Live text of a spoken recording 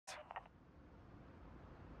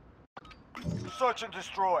Search and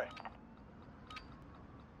destroy.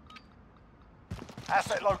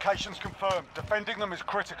 Asset locations confirmed. Defending them is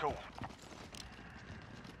critical.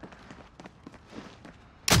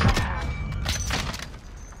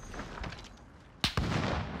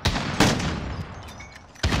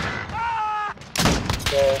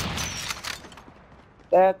 Gay.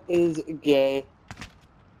 That is gay.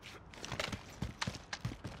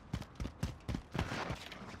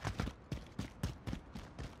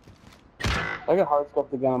 I got hard scope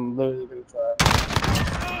the gun. I'm literally gonna try.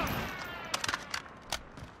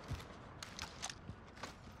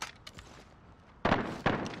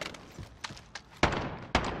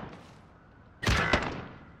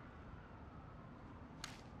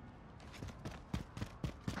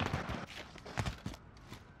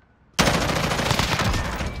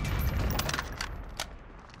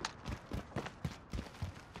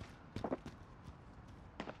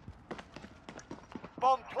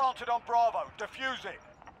 Bomb planted on Bravo. Defuse it.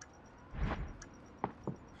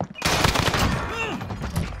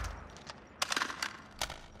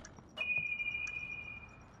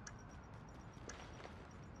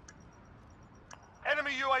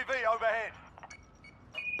 Enemy UAV overhead.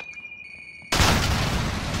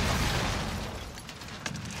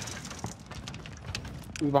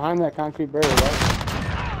 He's behind that concrete barrier, right?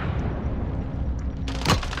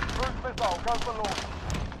 Cruise missile. Go for launch.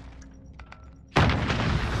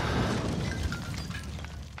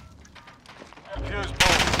 Fuse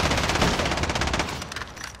pulled.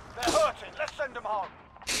 They're hurting. Let's send them home.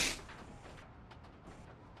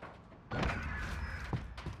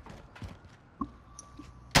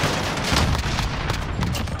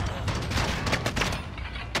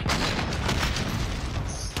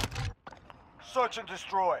 Search and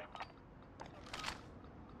destroy.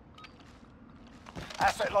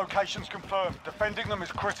 Asset locations confirmed. Defending them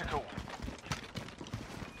is critical.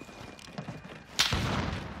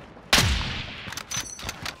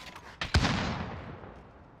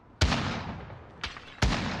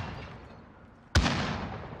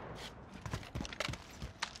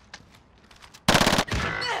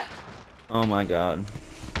 Oh my god.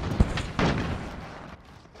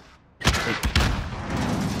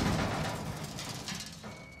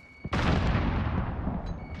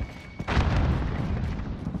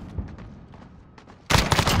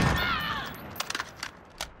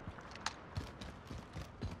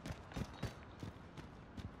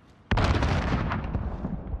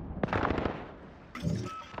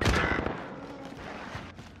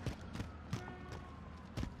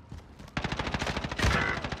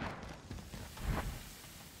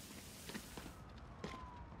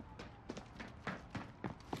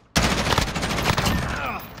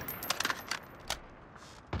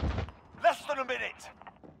 Less than a minute.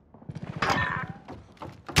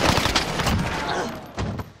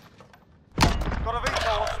 Got a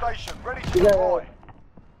VTOL on station, ready to deploy.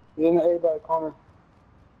 He's in the A by the corner.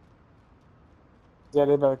 He's at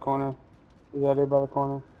A by the corner. He's at A by the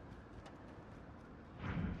corner.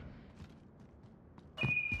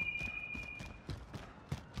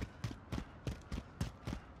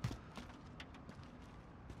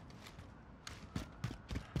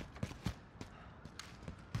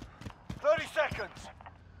 Seconds.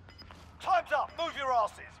 Time's up. Move your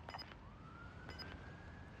asses.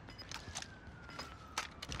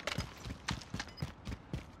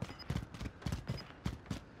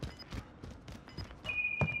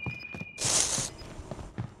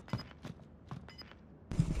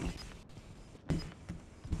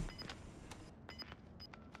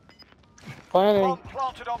 Planning. Bomb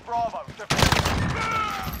planted on Bravo.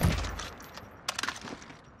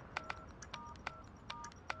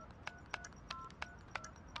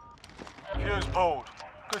 Fuse pulled.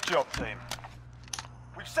 Good job, team.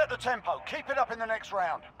 We've set the tempo. Keep it up in the next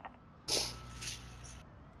round.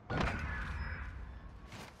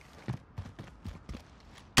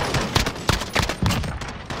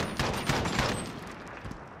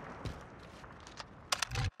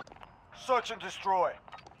 Search and destroy.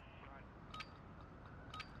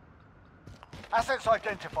 Assets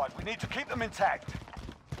identified. We need to keep them intact.